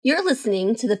You're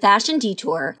listening to The Fashion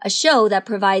Detour, a show that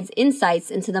provides insights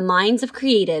into the minds of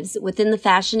creatives within the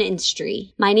fashion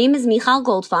industry. My name is Michal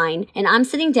Goldfein, and I'm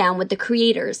sitting down with the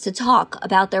creators to talk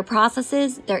about their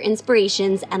processes, their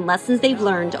inspirations, and lessons they've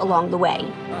learned along the way.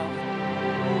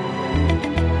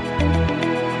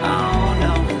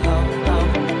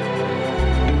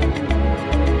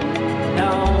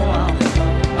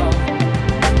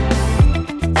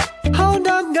 Hold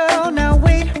on, girl, now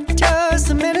wait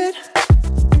just a minute.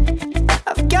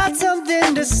 I've got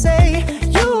something to say,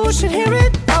 you should hear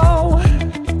it. Oh,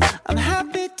 I'm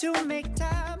happy to make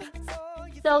time for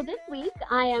you. So this week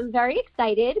I am very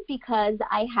excited because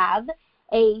I have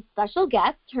a special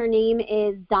guest. Her name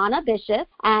is Donna Bishop,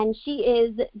 and she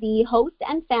is the host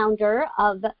and founder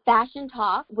of Fashion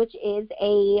Talk, which is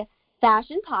a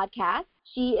fashion podcast.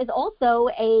 She is also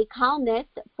a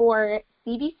columnist for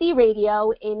CBC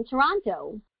Radio in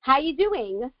Toronto. How you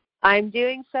doing? I'm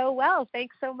doing so well.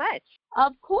 Thanks so much.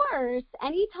 Of course,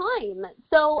 anytime.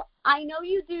 So I know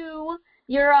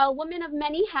you're a woman of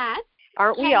many hats.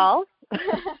 Aren't we all?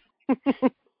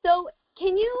 So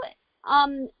can you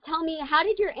tell me, how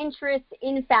did your interest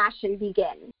in fashion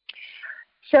begin?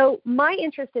 So my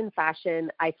interest in fashion,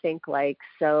 I think like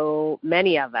so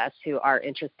many of us who are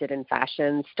interested in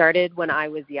fashion, started when I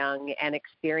was young and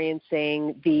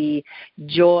experiencing the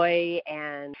joy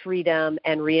and freedom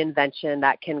and reinvention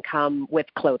that can come with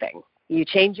clothing. You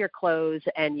change your clothes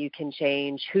and you can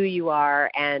change who you are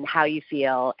and how you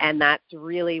feel. And that's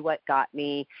really what got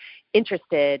me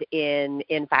interested in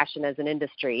fashion as an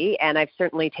industry. And I've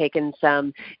certainly taken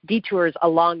some detours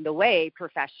along the way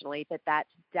professionally, but that's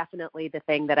definitely the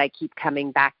thing that I keep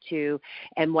coming back to.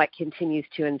 And what continues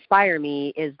to inspire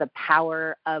me is the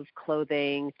power of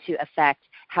clothing to affect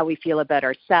how we feel about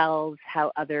ourselves,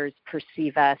 how others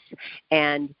perceive us,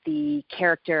 and the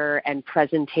character and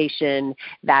presentation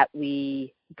that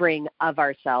we bring of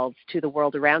ourselves to the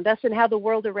world around us, and how the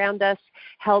world around us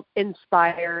help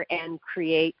inspire and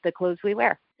create the clothes we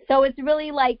wear. So it's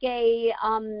really like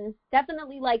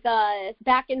definitely like a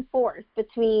back and forth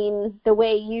between the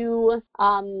way you,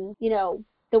 the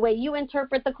way you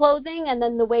interpret the clothing, and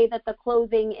then the way that the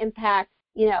clothing impacts,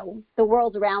 the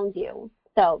world around you.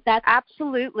 So that's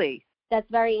absolutely. That's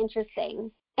very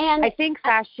interesting. And I think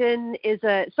fashion is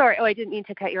I didn't mean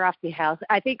to cut you off, Michal.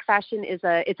 I think fashion it's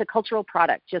a cultural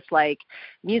product, just like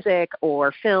music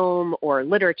or film or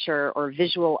literature or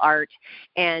visual art,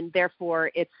 and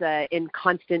therefore it's in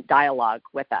constant dialogue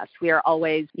with us. We are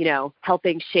always,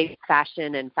 helping shape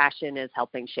fashion, and fashion is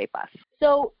helping shape us.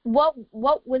 So what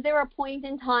was there a point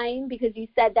in time, because you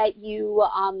said that you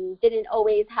didn't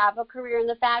always have a career in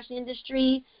the fashion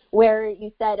industry, where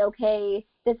you said, okay,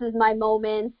 this is my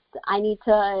moment, I need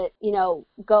to,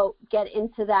 go get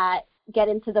into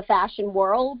the fashion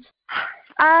world?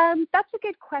 That's a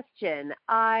good question.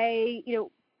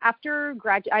 After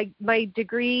my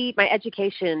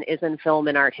education is in film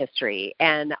and art history,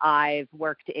 and I've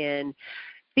worked in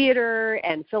theater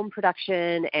and film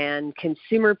production and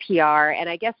consumer PR. And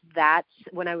I guess that's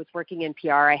when I was working in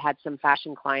PR, I had some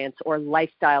fashion clients or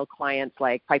lifestyle clients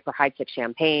like Piper Heidsieck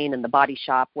Champagne and The Body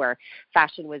Shop, where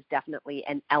fashion was definitely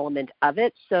an element of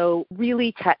it. So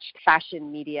really touched fashion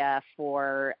media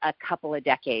for a couple of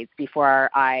decades before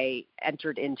I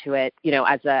entered into it,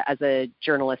 as a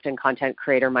journalist and content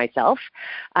creator myself.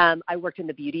 I worked in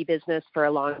the beauty business for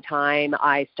a long time.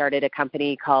 I started a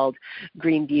company called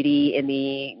Green Beauty in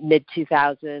the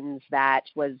mid-2000s that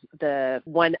was the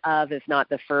one of, if not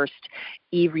the first,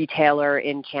 e-retailer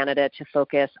in Canada to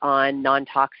focus on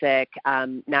non-toxic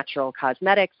natural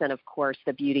cosmetics. And of course,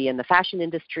 the beauty and the fashion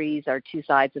industries are two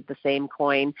sides of the same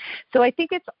coin. So I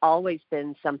think it's always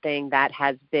been something that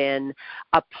has been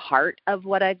a part of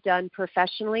what I've done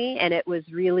professionally. And it was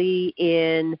really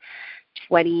in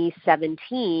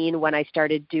 2017 when I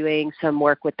started doing some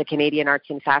work with the Canadian Arts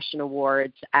and Fashion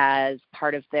Awards as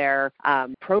part of their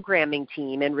programming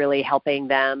team, and really helping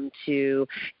them to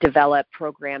develop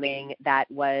programming that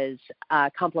was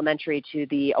complementary to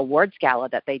the awards gala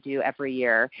that they do every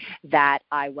year, that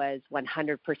I was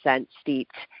 100%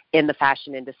 steeped in the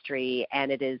fashion industry.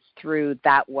 And it is through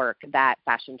that work that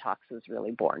Fashion Talks was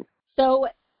really born. So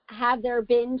have there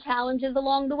been challenges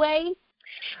along the way?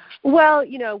 Well,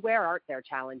 where aren't there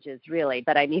challenges, really?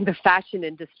 But I mean, the fashion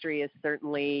industry is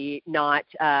certainly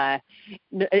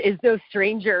is no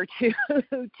stranger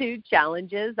to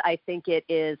challenges. I think it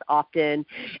is often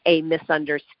a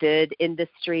misunderstood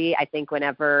industry. I think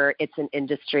whenever it's an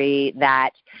industry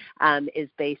that is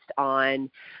based on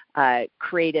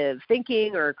creative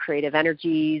thinking or creative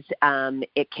energies.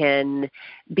 It can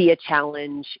be a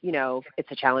challenge,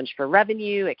 it's a challenge for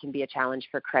revenue. It can be a challenge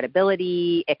for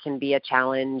credibility. It can be a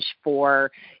challenge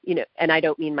for, and I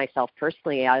don't mean myself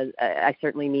personally. I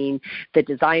certainly mean the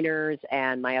designers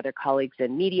and my other colleagues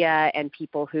in media and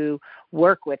people who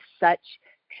work with such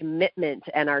commitment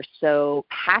and are so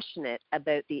passionate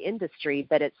about the industry.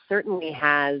 But it certainly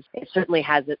has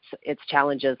its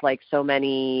challenges, like so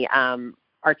many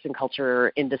arts and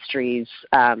culture industries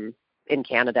in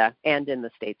Canada and in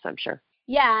the States, I'm sure.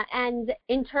 Yeah, and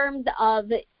in terms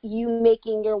of you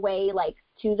making your way like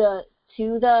through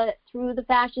the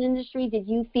fashion industry, did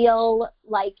you feel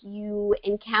like you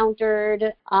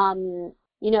encountered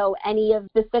any of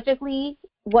specifically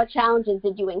what challenges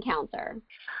did you encounter?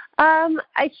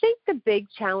 I think the big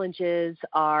challenges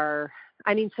are,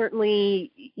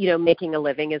 certainly, making a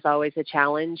living is always a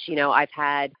challenge. I've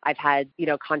had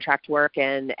contract work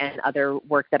and other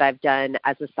work that I've done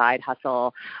as a side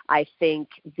hustle. I think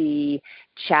the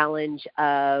challenge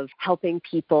of helping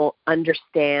people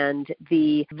understand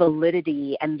the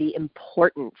validity and the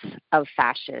importance of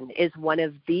fashion is one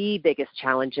of the biggest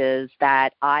challenges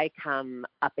that I come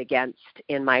up against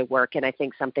in my work. And I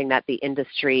think something that the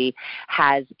industry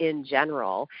has in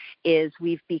general is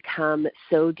we've become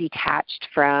so detached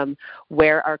from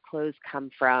where our clothes come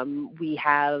from. We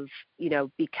have,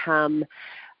 become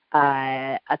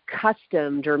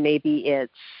accustomed, or maybe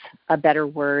it's a better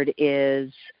word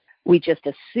is we just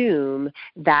assume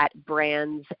that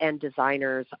brands and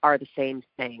designers are the same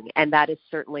thing, and that is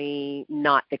certainly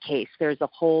not the case. There's a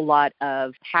whole lot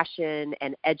of passion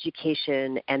and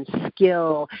education and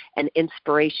skill and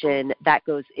inspiration that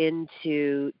goes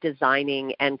into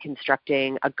designing and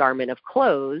constructing a garment of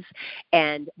clothes,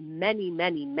 and many,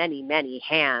 many, many, many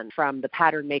hands, from the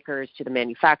pattern makers to the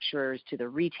manufacturers to the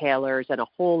retailers and a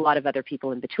whole lot of other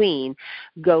people in between,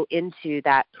 go into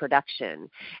that production.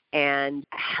 And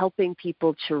helping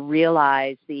people to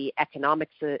realize the economic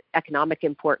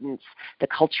importance, the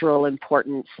cultural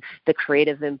importance, the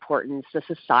creative importance, the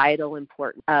societal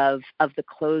importance of the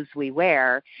clothes we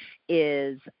wear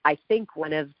is, I think,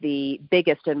 one of the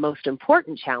biggest and most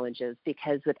important challenges,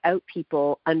 because without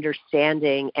people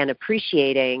understanding and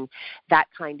appreciating that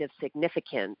kind of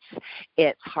significance,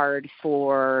 it's hard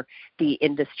for the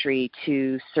industry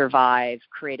to survive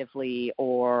creatively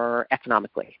or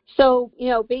economically. So,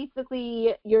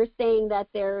 basically you're saying that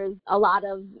there's a lot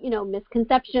of,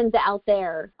 misconceptions out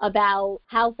there about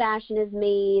how fashion is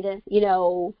made,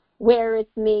 where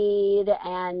it's made,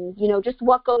 and, just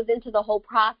what goes into the whole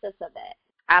process of it.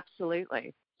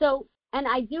 Absolutely. So, and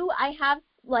I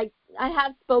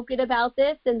have spoken about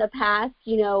this in the past.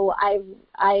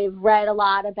 I've read a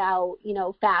lot about,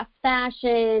 fast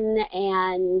fashion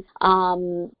and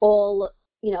all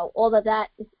that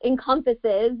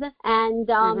encompasses. And,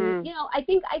 I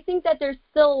think that there's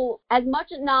still, as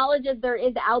much knowledge as there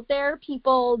is out there,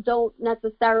 people don't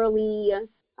necessarily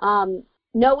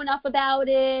know enough about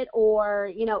it,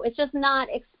 or, it's just not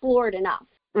explored enough.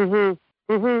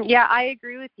 Mm-hmm. Mm-hmm. Yeah, I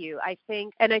agree with you. I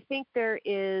think there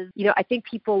is, I think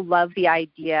people love the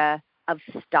idea of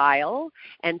style,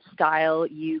 and style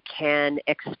you can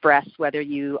express whether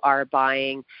you are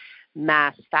buying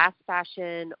mass fast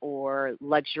fashion or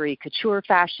luxury couture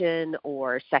fashion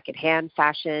or secondhand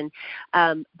fashion.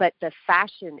 But the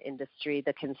fashion industry,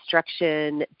 the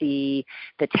construction, the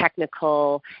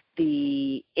technical,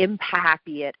 the impact,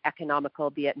 be it economical,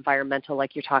 be it environmental,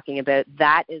 like you're talking about,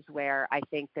 that is where I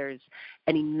think there's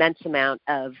an immense amount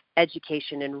of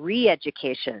education and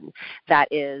re-education that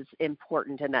is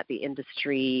important and that the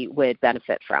industry would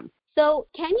benefit from. So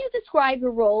can you describe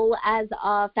your role as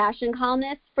a fashion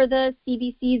columnist for the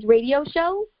CBC's radio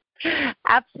show?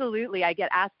 Absolutely. I get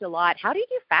asked a lot, how do you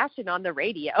do fashion on the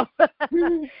radio?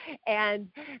 And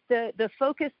the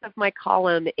focus of my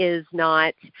column is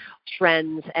not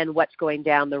trends and what's going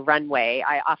down the runway.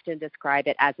 I often describe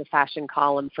it as a fashion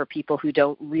column for people who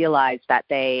don't realize that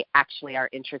they actually are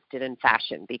interested in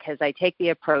fashion, because I take the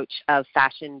approach of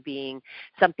fashion being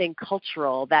something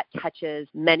cultural that touches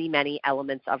many, many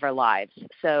elements of our lives.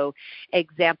 So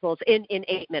examples in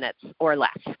 8 minutes or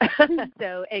less.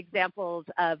 So examples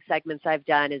of segments I've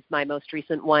done is my most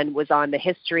recent one was on the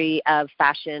history of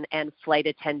fashion and flight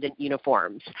attendant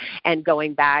uniforms, and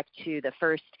going back to the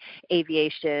first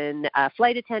aviation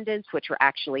flight attendants, which were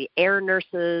actually air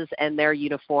nurses, and their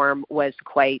uniform was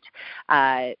quite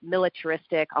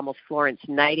militaristic, almost Florence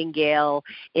Nightingale,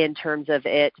 in terms of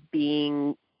it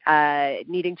being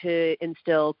needing to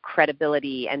instill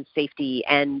credibility and safety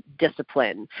and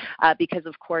discipline, because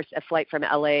of course a flight from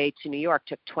LA to New York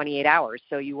took 28 hours.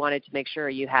 So you wanted to make sure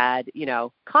you had,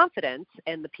 confidence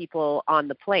in the people on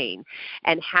the plane,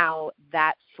 and how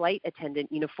that flight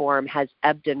attendant uniform has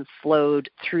ebbed and flowed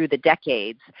through the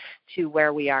decades to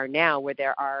where we are now, where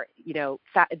there are,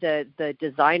 the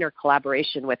designer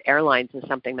collaboration with airlines is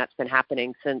something that's been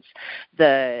happening since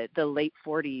the late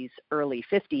 40s, early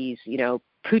 50s,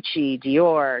 Pucci,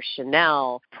 Dior,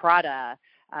 Chanel, Prada,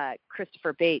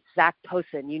 Christopher Bates, Zach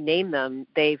Posen, you name them,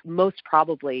 they've most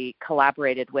probably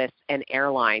collaborated with an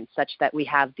airline, such that we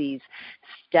have these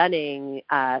stunning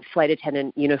flight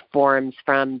attendant uniforms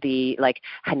from the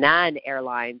Hainan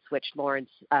Airlines, which Lawrence,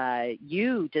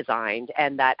 you designed,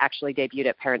 and that actually debuted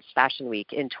at Parents Fashion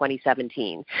Week in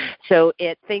 2017. So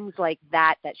it's things like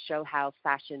that show how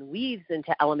fashion weaves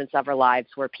into elements of our lives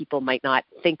where people might not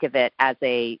think of it as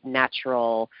a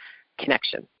natural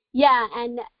connection. Yeah,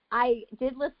 and I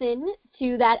did listen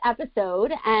to that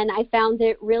episode, and I found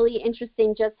it really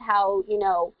interesting just how,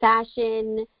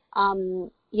 fashion,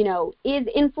 is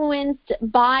influenced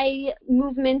by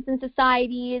movements in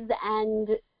societies, and,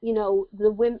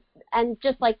 the women, and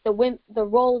just like the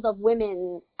roles of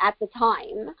women at the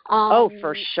time.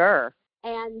 For sure.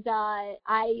 And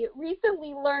I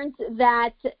recently learned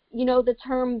that, the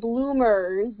term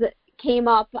bloomers came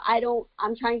up.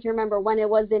 I'm trying to remember when it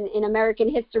was in American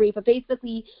history, but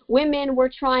basically women were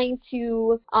trying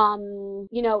to,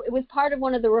 it was part of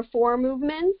one of the reform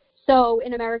movements. So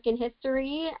in American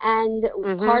history, and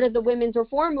part of the women's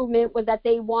reform movement was that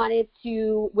they wanted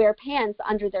to wear pants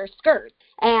under their skirts.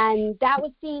 And that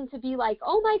was seen to be like,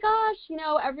 oh my gosh,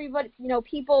 everybody,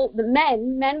 people, the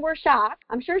men were shocked.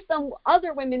 I'm sure some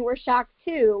other women were shocked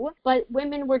too, but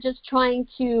women were just trying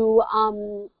to,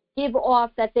 give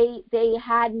off that they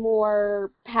had more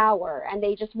power, and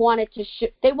they just wanted to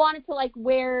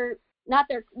wear, not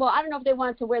their, I don't know if they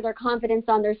wanted to wear their confidence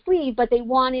on their sleeve, but they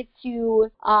wanted to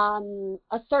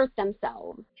assert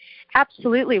themselves.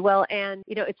 Absolutely. Well, and,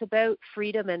 it's about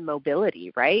freedom and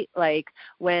mobility, right? Like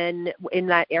when in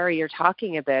that area you're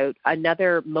talking about,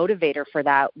 another motivator for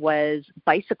that was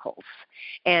bicycles.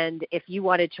 And if you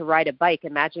wanted to ride a bike,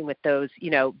 imagine with those,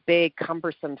 big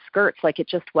cumbersome skirts, it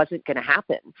just wasn't going to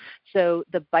happen. So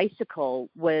the bicycle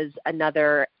was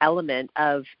another element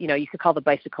of, you could call the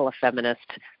bicycle a feminist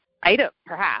item,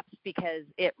 perhaps, because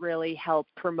it really helped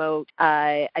promote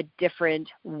a different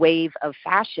wave of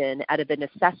fashion out of the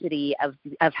necessity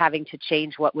of having to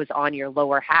change what was on your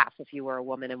lower half if you were a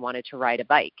woman and wanted to ride a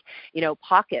bike.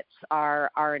 Pockets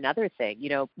are another thing.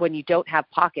 When you don't have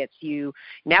pockets,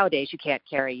 nowadays you can't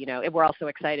carry, we're also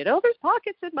excited, there's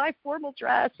pockets in my formal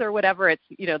dress or whatever. It's,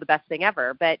 the best thing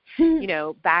ever. But,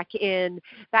 back in,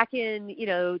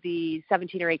 the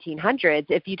 17 or 1800s,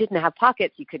 if you didn't have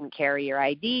pockets, you couldn't carry your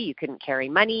ID, you couldn't carry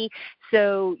money.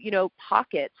 So,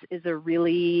 pockets is a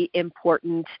really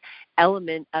important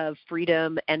element of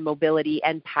freedom and mobility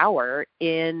and power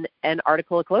in an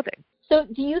article of clothing. So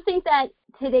do you think that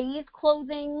today's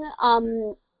clothing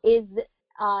is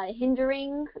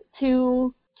hindering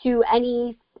to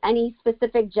any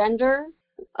specific gender?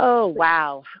 Oh,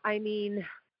 wow. I mean,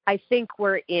 I think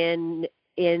we're in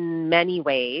many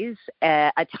ways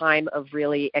a time of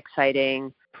really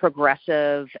exciting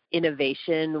progressive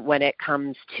innovation when it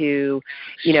comes to,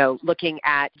 looking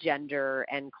at gender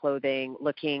and clothing,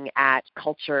 looking at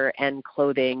culture and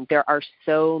clothing. There are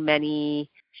so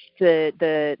many,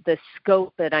 the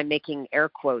scope that I'm making air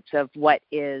quotes of what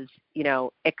is,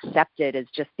 accepted is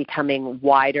just becoming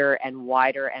wider and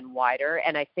wider and wider.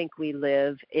 And I think we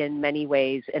live in many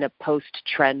ways in a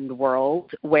post-trend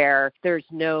world where there's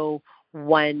no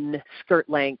one skirt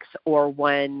length or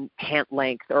one pant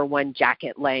length or one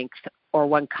jacket length or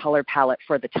one color palette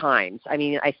for the times. I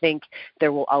mean, I think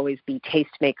there will always be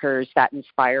tastemakers that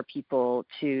inspire people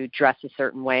to dress a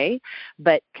certain way,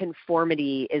 but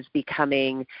conformity is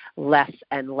becoming less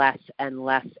and less and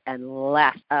less and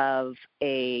less of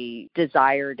a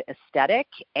desired aesthetic.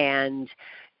 And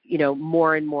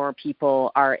more and more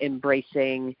people are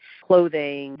embracing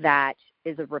clothing that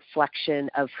is a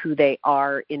reflection of who they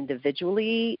are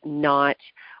individually, not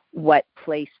what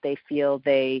place they feel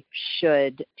they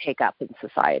should take up in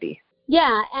society.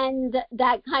 Yeah, and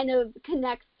that kind of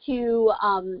connects to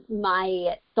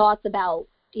my thoughts about,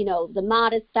 the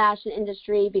modest fashion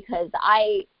industry, because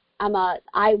I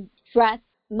dress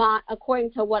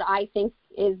according to what I think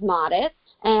is modest,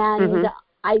 and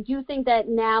I do think that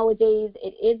nowadays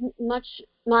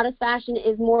modest fashion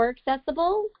is more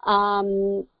accessible.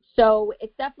 So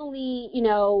it's definitely,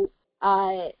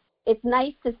 it's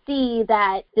nice to see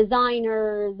that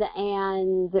designers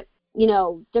and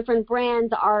different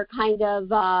brands are kind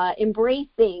of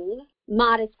embracing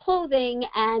modest clothing,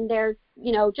 and they're,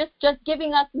 just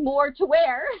giving us more to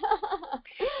wear.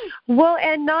 Well,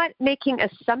 and not making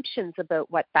assumptions about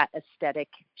what that aesthetic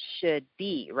should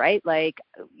be, right? Like,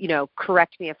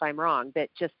 correct me if I'm wrong, but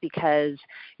just because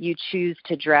you choose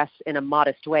to dress in a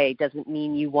modest way doesn't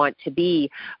mean you want to be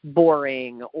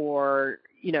boring or,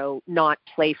 not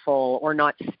playful or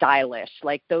not stylish.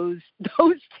 Like those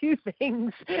two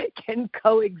things can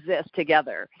coexist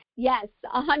together. Yes,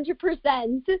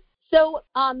 100%. So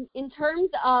in terms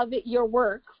of your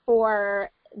work for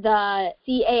the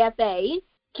CAFA,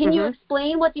 can you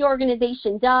explain what the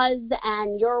organization does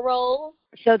and your role?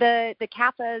 So the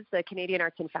CAFAs, the Canadian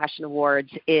Arts and Fashion Awards,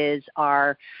 is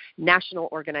our national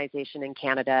organization in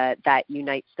Canada that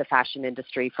unites the fashion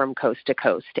industry from coast to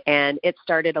coast. And it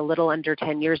started a little under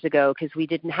 10 years ago because we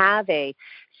didn't have a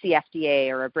CFDA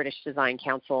or a British Design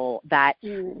Council that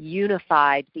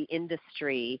unified the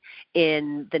industry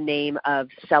in the name of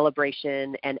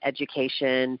celebration and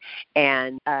education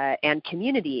and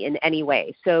community in any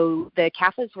way. So the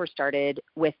CAFAs were started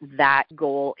with that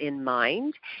goal in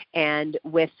mind, and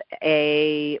with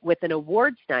an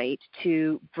awards night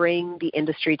to bring the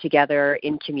industry together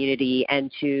in community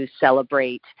and to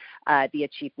celebrate the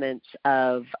achievements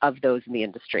of those in the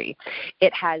industry.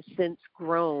 It has since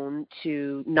grown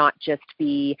to not just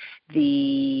be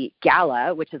the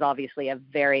gala, which is obviously a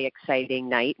very exciting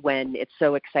night when it's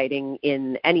so exciting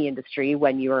in any industry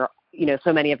when you're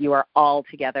so many of you are all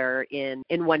together in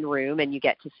one room and you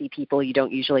get to see people you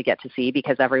don't usually get to see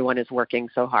because everyone is working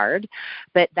so hard.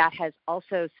 But that has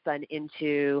also spun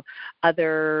into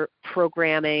other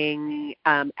programming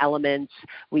elements.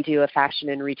 We do a fashion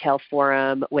and retail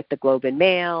forum with the Globe and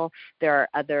Mail. There are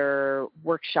other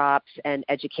workshops and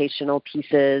educational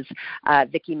pieces.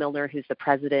 Vicki Milner, who's the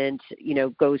president,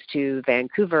 goes to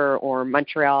Vancouver or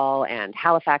Montreal and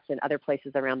Halifax and other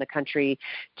places around the country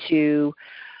to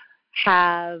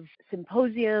have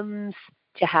symposiums,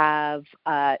 to have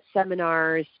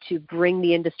seminars, to bring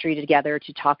the industry together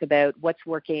to talk about what's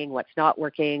working, what's not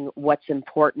working, what's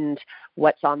important,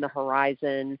 what's on the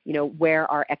horizon,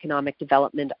 where are economic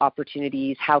development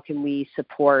opportunities, how can we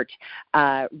support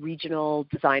regional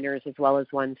designers as well as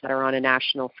ones that are on a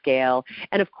national scale.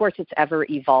 And of course, it's ever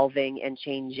evolving and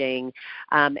changing.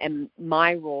 And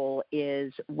my role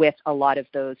is with a lot of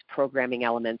those programming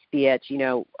elements, be it,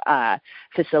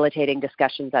 facilitating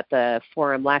discussions at the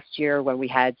forum last year when we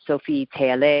had Sophie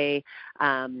Théalé,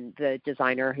 the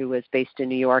designer who was based in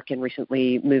New York and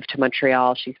recently moved to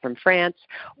Montreal. She's from France.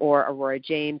 Or Aurora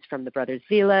James from the Brothers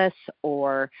Vilas,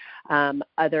 or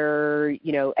other,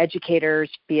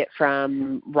 educators, be it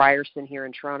from Ryerson here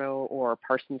in Toronto or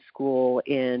Parsons School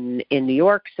in New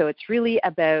York. So it's really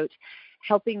about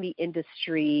helping the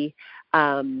industry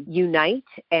unite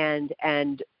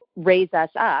and raise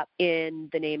us up in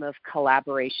the name of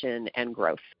collaboration and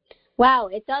growth. Wow,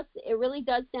 it really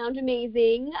does sound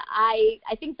amazing. I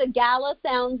think the gala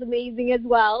sounds amazing as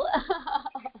well.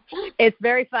 It's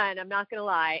very fun, I'm not going to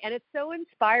lie. And it's so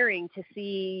inspiring to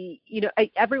see,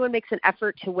 everyone makes an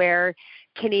effort to wear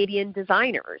Canadian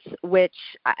designers, which,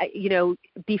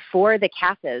 before the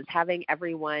CAFAs, having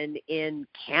everyone in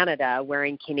Canada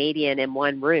wearing Canadian in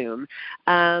one room,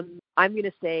 I'm going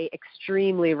to say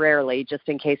extremely rarely, just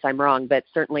in case I'm wrong, but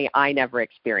certainly I never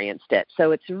experienced it.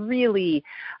 So it's really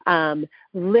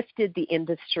lifted the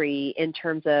industry in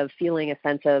terms of feeling a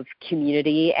sense of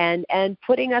community and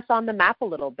putting us on the map a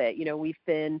little bit. We've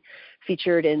been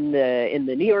featured in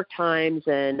the New York Times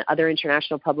and other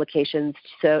international publications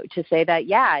to say that,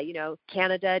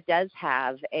 Canada does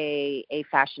have a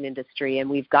fashion industry, and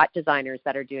we've got designers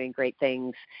that are doing great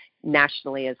things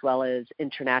nationally as well as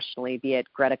internationally, be it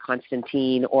Greta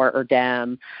Constantine or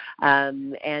Erdem,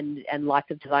 and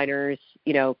lots of designers,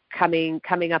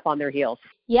 coming up on their heels.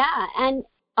 Yeah, and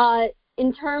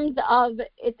in terms of,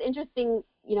 it's interesting,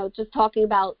 just talking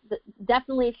about,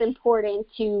 definitely it's important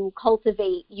to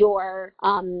cultivate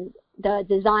the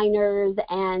designers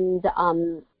and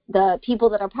the people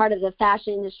that are part of the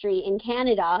fashion industry in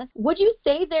Canada. Would you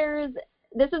say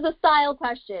this is a style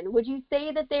question, would you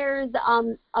say that there's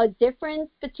a difference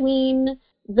between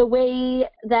the way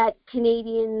that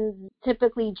Canadians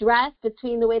typically dress,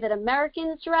 between the way that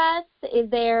Americans dress?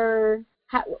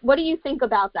 What do you think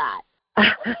about that?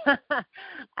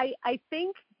 I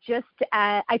think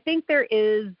I think there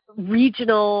is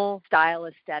regional style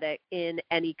aesthetic in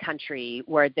any country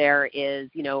where there is,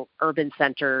 urban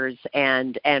centers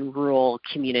and rural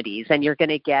communities, and you're going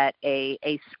to get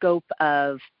a scope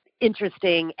of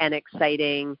interesting and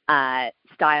exciting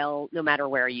style no matter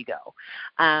where you go.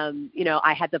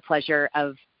 I had the pleasure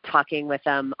of talking with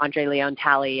Andre Leon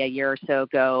Talley a year or so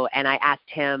ago, and I asked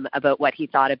him about what he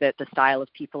thought about the style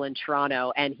of people in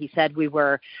Toronto, and he said we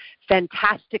were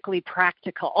fantastically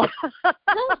practical.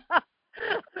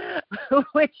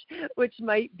 which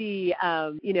might be,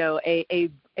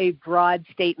 a broad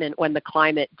statement when the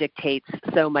climate dictates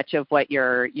so much of what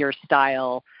your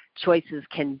style choices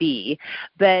can be.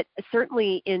 But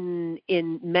certainly in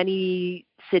many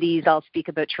cities, I'll speak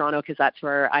about Toronto because that's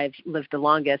where I've lived the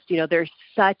longest, there's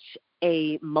such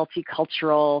a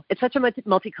multicultural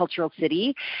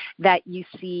city that you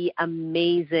see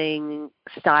amazing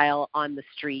style on the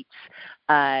streets.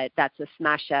 That's a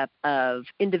smash up of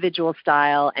individual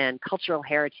style and cultural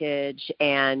heritage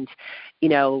and,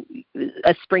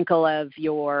 a sprinkle of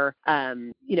your,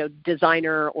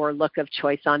 designer or look of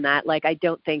choice on that. Like, I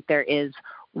don't think there is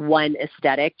one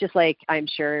aesthetic, just like I'm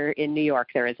sure in New York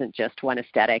there isn't just one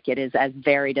aesthetic. It is as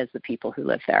varied as the people who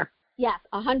live there. Yes,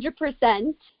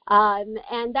 100%.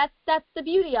 And that's the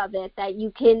beauty of it, that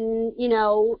you can,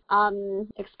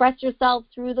 express yourself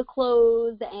through the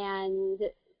clothes and,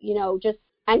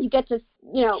 and you get to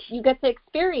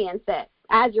experience it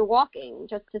as you're walking,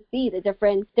 just to see the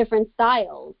different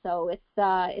styles. So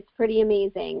it's pretty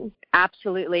amazing.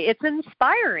 Absolutely. It's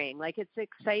inspiring. Like, it's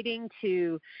exciting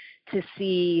to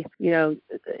see,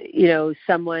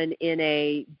 someone in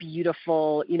a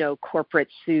beautiful, corporate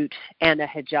suit and a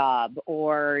hijab,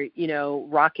 or,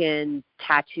 rocking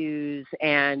tattoos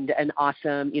and an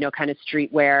awesome, kind of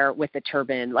streetwear with a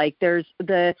turban. Like, there's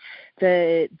the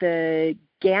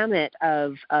gamut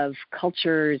of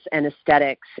cultures and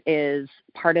aesthetics is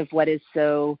part of what is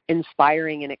so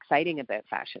inspiring and exciting about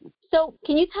fashion. So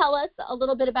can you tell us a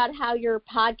little bit about how your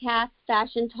podcast,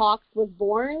 Fashion Talks, was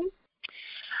born?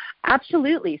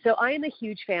 Absolutely. So I am a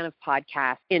huge fan of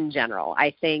podcasts in general.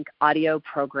 I think audio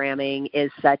programming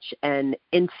is such an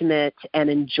intimate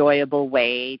and enjoyable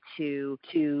way to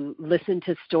listen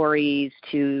to stories,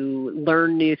 to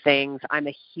learn new things. I'm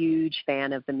a huge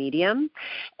fan of the medium.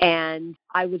 And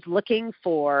I was looking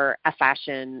for a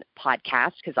fashion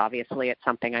podcast because obviously it's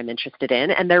something I'm interested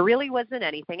in, and there really wasn't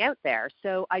anything out there.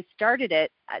 So I started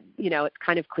it, it's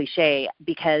kind of cliche,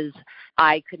 because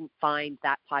I couldn't find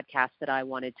that podcast that I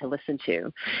wanted to listen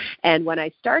to. And when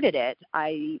I started it,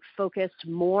 I focused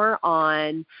more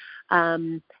on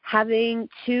having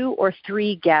 2 or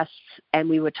 3 guests, and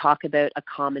we would talk about a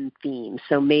common theme.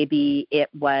 So maybe it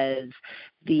was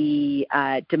the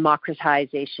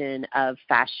democratization of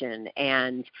fashion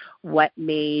and what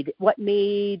made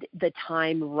the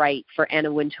time right for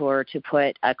Anna Wintour to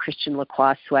put a Christian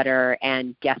Lacroix sweater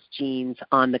and Guess jeans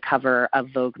on the cover of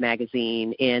Vogue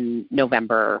magazine in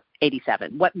November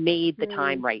 87. What made the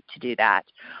time right to do that?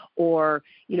 Or,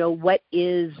 what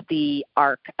is the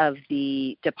arc of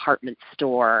the department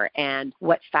store, and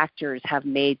what factors have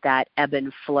made that ebb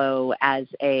and flow as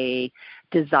a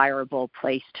desirable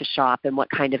place to shop, and what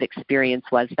kind of experience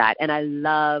was that? And I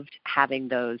loved having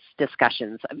those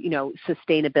discussions,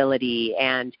 sustainability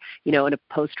and, in a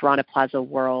post-Rana Plaza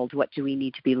world, what do we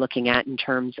need to be looking at in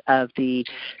terms of the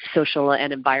social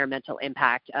and environmental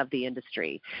impact of the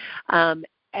industry,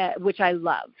 which I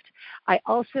loved. I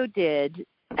also did,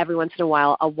 every once in a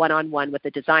while, a one-on-one with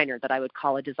a designer that I would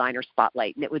call a designer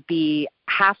spotlight. And it would be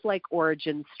half like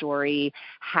origin story,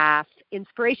 half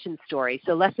inspiration story.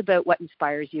 So less about what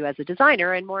inspires you as a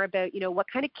designer and more about, what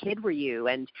kind of kid were you,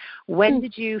 and when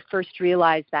did you first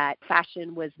realize that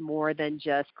fashion was more than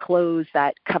just clothes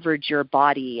that covered your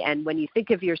body? And when you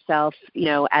think of yourself,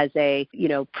 as a,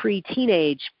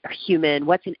 pre-teenage human,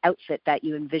 what's an outfit that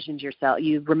you envisioned yourself,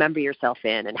 you remember yourself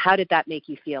in, and how did that make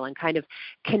you feel? And kind of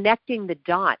connecting the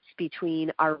dots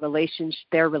between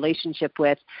their relationship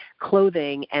with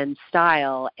clothing and style,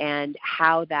 and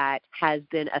how that has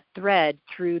been a thread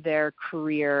through their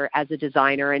career as a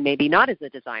designer, and maybe not as a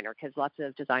designer, because lots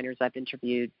of designers I've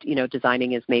interviewed,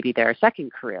 designing is maybe their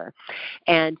second career.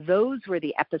 And those were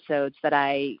the episodes that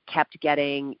I kept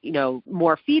getting,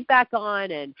 more feedback on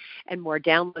and more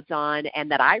downloads on, and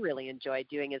that I really enjoyed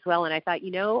doing as well. And I thought,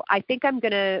 I think I'm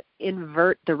going to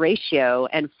invert the ratio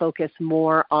and focus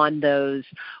more on those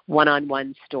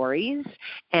one-on-one stories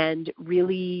and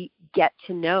really get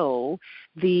to know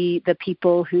the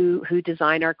people who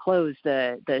design our clothes,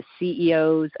 the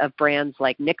CEOs of brands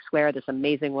like Knixwear, this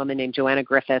amazing woman named Joanna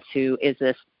Griffiths, who is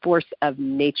this force of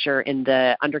nature in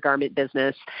the undergarment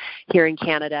business here in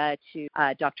Canada, to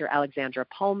Dr. Alexandra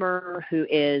Palmer, who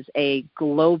is a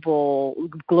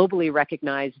globally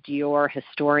recognized Dior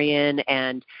historian,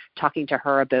 and talking to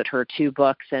her about her 2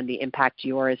 books and the impact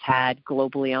Dior has had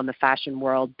globally on the fashion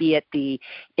world, be it the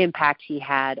impact he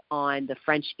had on the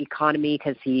French economy economy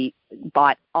because he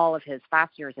bought all of his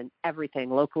fasteners and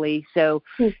everything locally. So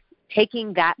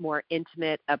taking that more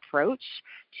intimate approach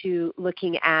to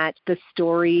looking at the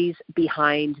stories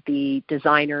behind the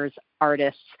designers,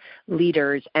 artists,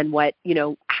 leaders, and what,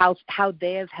 how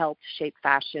they have helped shape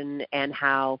fashion and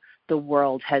how the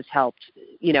world has helped,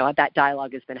 that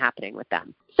dialogue has been happening with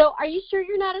them. So are you sure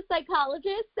you're not a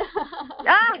psychologist?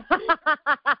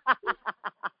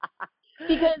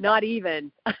 Because, not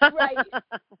even. Right.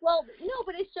 Well, no,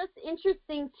 but it's just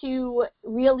interesting to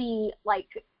really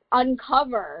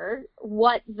uncover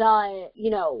what the,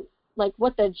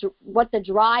 what the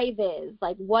drive is,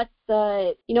 what's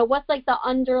the, what's the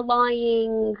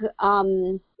underlying,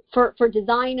 for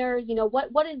designers,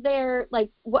 what is there,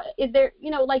 what is there,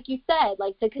 like you said,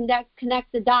 to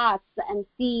connect the dots and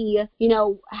see,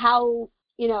 how,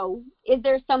 is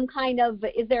there some kind of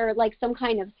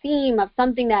theme of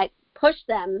something that pushed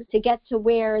them to get to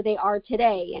where they are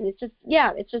today. And it's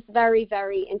just very,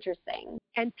 very interesting.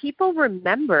 And people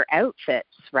remember outfits,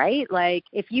 right?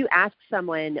 If you ask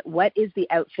someone, what is the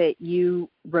outfit you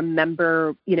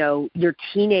remember, your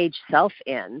teenage self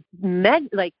in? I'm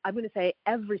going to say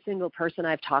every single person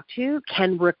I've talked to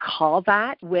can recall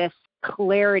that with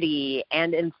clarity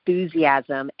and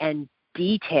enthusiasm and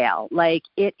detail.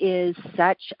 It is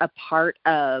such a part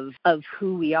of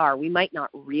who we are. We might not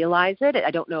realize it.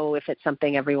 I don't know if it's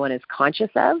something everyone is conscious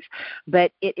of,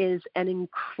 but it is an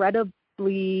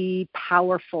incredibly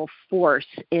powerful force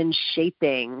in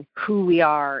shaping who we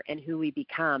are and who we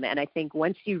become. And I think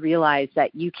once you realize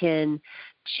that you can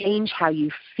change how you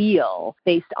feel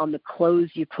based on the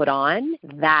clothes you put on,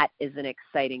 that is an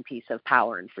exciting piece of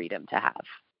power and freedom to have.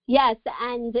 Yes,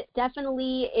 and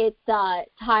definitely it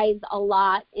ties a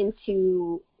lot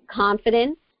into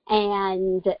confidence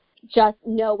and just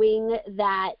knowing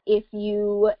that if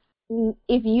you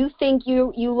think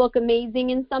you look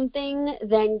amazing in something,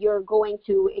 then you're going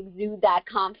to exude that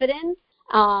confidence.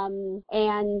 And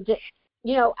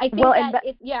I think go ahead.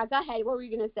 What were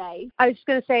you going to say? I was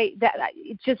going to say that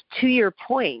just to your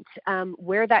point,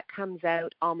 where that comes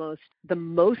out almost the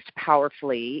most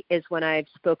powerfully is when I've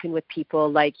spoken with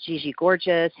people like Gigi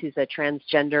Gorgeous, who's a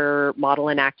transgender model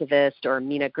and activist, or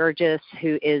Mina Gurgis,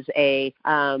 who is a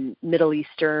Middle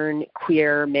Eastern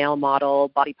queer male model,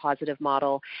 body positive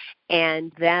model,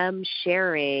 and them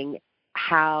sharing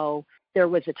how there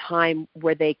was a time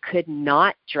where they could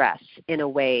not dress in a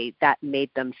way that made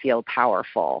them feel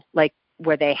powerful,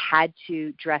 where they had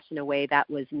to dress in a way that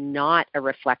was not a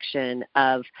reflection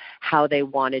of how they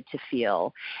wanted to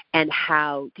feel, and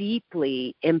how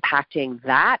deeply impacting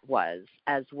that was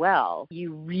as well.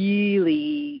 You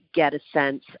really get a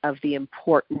sense of the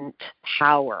important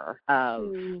power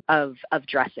of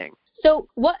dressing. So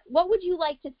what would you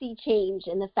like to see change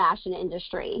in the fashion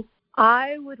industry?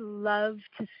 I would love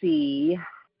to see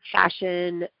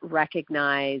fashion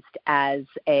recognized as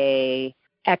a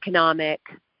economic,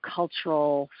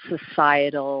 cultural,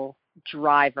 societal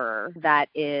driver that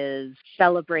is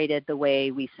celebrated the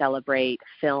way we celebrate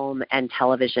film and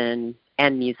television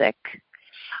and music.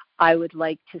 I would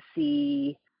like to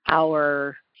see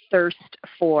our thirst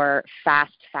for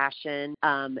fast fashion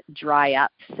dry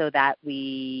up so that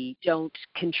we don't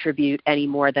contribute any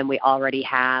more than we already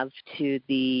have to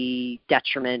the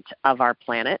detriment of our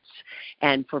planet,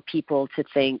 and for people to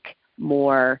think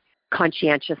more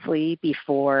conscientiously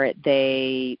before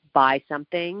they buy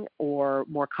something, or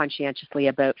more conscientiously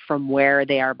about from where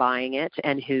they are buying it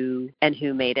and who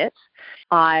made it.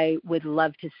 I would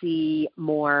love to see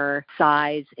more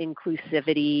size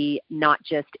inclusivity, not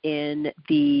just in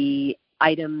the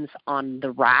items on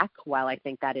the rack, while I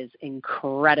think that is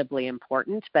incredibly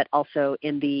important, but also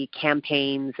in the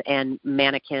campaigns and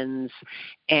mannequins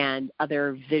and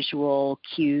other visual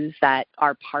cues that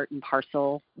are part and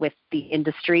parcel with the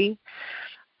industry.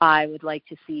 I would like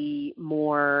to see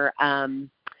more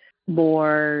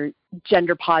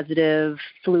gender positive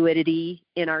fluidity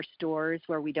in our stores,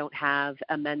 where we don't have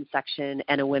a men's section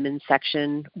and a women's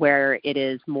section, where it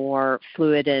is more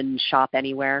fluid and shop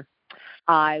anywhere.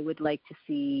 I would like to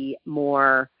see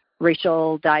more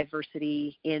racial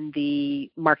diversity in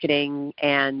the marketing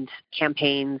and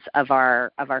campaigns of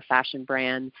our fashion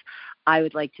brands. I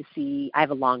would like to see, I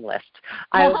have a long list.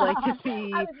 I would like to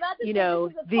see,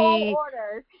 tall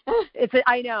order.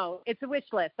 I know, it's a wish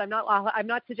list. I'm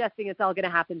not suggesting it's all going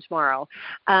to happen tomorrow.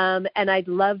 And I'd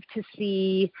love to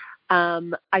see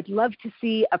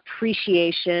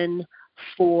appreciation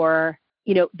for,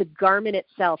 the garment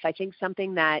itself. I think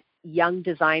something that young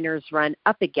designers run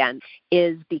up against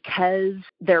is because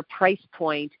their price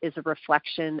point is a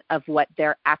reflection of what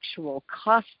their actual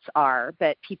costs are,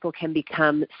 but people can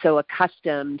become so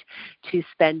accustomed to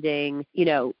spending,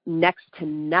 next to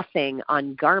nothing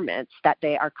on garments that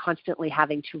they are constantly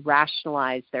having to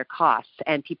rationalize their costs.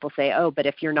 And people say, oh, but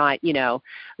if you're not,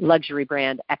 luxury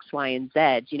brand X, Y, and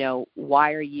Z,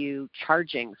 why are you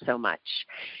charging so much?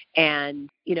 And,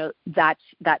 that's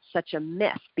such a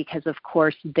myth because, of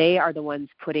course, they are the ones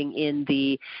putting in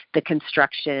the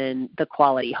construction, the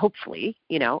quality, hopefully,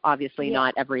 obviously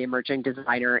not every emerging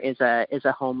designer is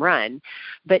a home run,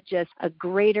 but just a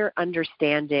greater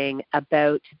understanding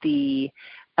about the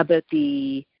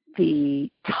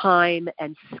time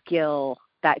and skill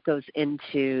that goes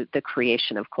into the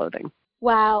creation of clothing.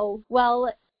 Wow.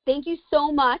 Well, thank you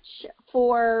so much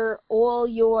for all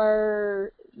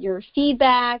your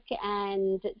feedback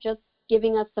and just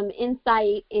giving us some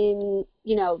insight in,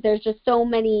 there's just so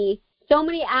many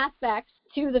aspects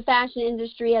to the fashion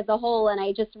industry as a whole, and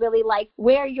I just really like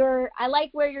where you're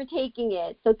taking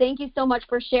it. So thank you so much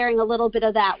for sharing a little bit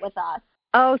of that with us.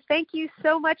 Oh, thank you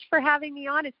so much for having me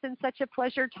on. It's been such a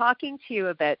pleasure talking to you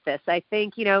about this. I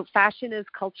think, fashion is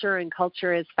culture and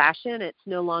culture is fashion. It's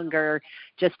no longer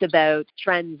just about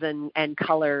trends and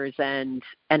colors and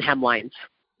hemlines.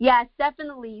 Yes,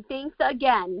 definitely. Thanks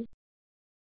again.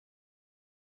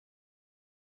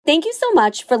 Thank you so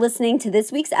much for listening to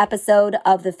this week's episode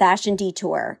of The Fashion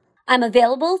Detour. I'm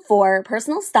available for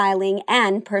personal styling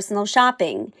and personal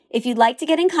shopping. If you'd like to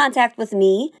get in contact with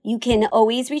me, you can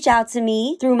always reach out to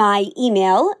me through my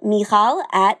email,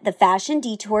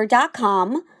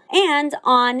 michal@thefashiondetour.com. And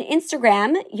on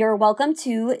Instagram, you're welcome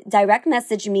to direct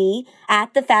message me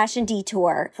at The Fashion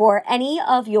Detour for any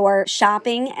of your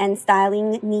shopping and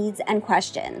styling needs and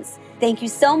questions. Thank you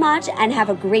so much and have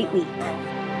a great week.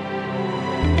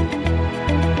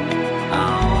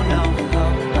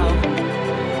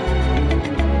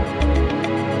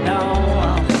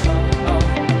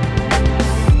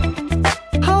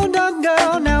 Hold on,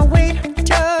 girl, now wait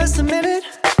just a minute.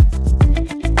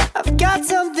 I've got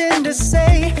something to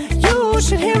say, you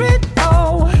should hear it.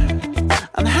 Oh,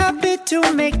 I'm happy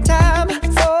to make time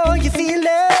for your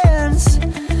feelings,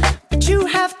 but you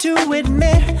have to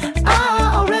admit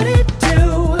I already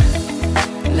do.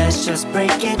 Let's just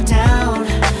break it down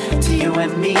to you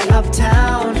and me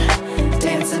uptown,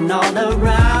 dancing all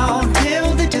around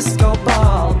till the disco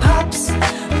ball pops.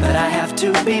 But I have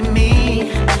to be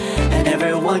me, and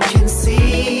everyone can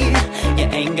see your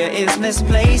anger is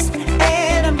misplaced.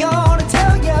 And I'm gonna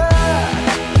tell ya,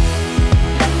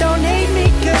 don't hate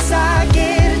me 'cause I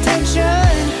get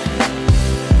attention.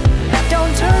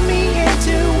 Don't turn me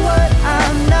into what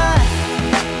I'm not.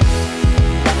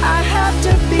 I have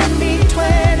to be me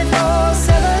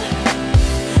 24/7,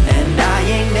 and I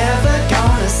ain't never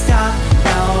gonna stop.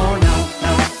 No, no,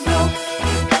 no, no.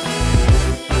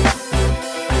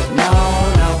 No,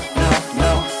 no, no,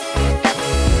 no.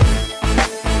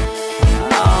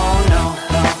 Oh, no,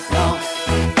 no, no.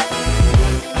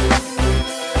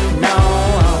 No,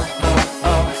 oh,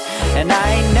 oh, oh. And I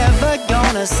ain't never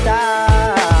gonna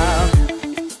stop.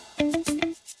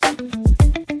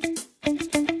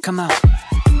 Come on.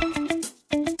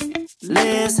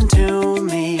 Listen to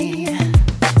me.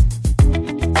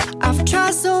 I've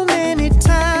tried so many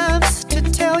times to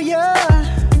tell you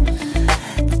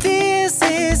this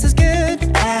is as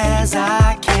good as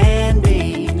I can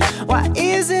be. Why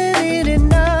isn't it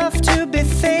enough to be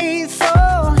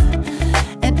faithful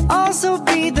and also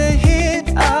be the hit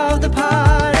of the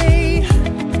party?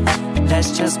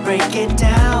 Let's just break it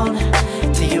down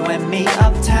to you and me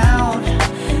uptown,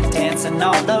 dancing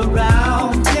all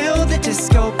around till the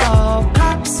disco ball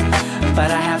pops.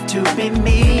 But I have to be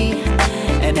me,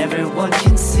 and everyone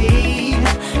can see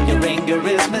your anger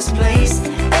is misplaced.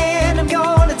 And I'm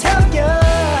gonna tell you,